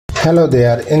Hello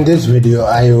there, in this video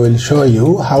I will show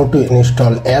you how to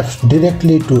install apps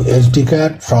directly to SD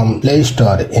card from Play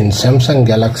Store in Samsung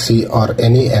Galaxy or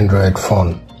any Android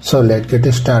phone. So let's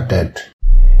get started.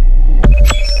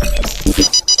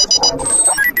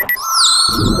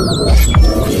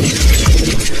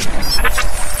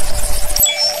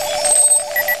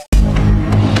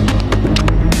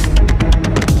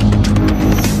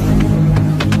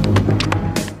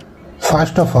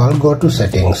 First of all, go to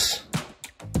Settings.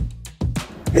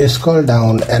 Scroll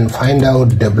down and find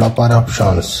out Developer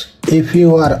Options. If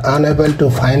you are unable to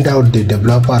find out the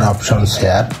developer options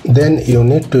here, then you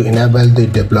need to enable the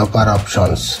developer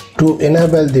options. To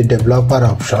enable the developer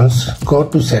options, go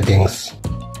to Settings.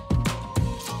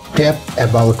 Tap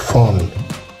About Phone.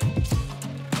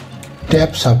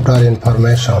 Tap Software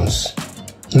Informations.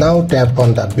 Now tap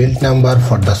on the build number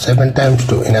for the 7 times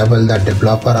to enable the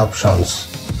developer options.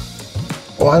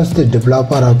 Once the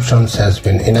developer options has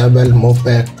been enabled, move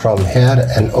back from here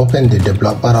and open the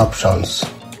developer options.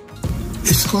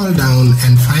 Scroll down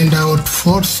and find out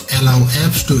Force Allow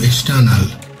Apps to External.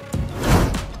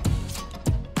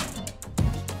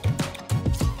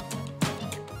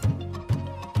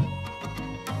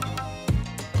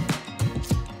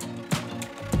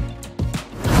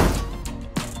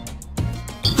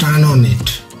 Turn on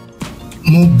it.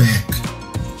 Move back.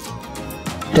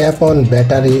 Tap on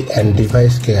Battery and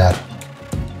Device Care.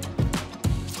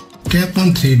 Tap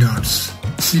on 3 dots.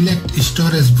 Select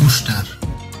Storage Booster.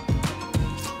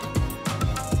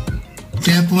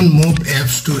 Tap on Move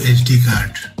Apps to SD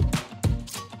card.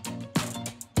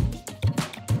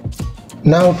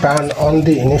 Now turn on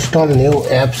the Install New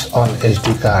Apps on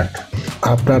SD card.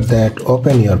 After that,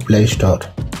 open your Play Store.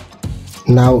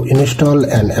 Now install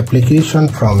an application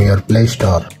from your Play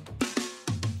Store.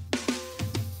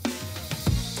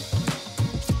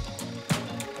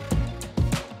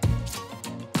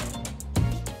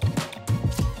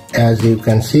 As you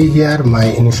can see here, my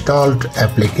installed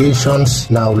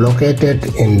applications now located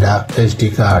in the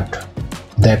SD card.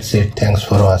 That's it. Thanks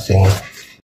for watching.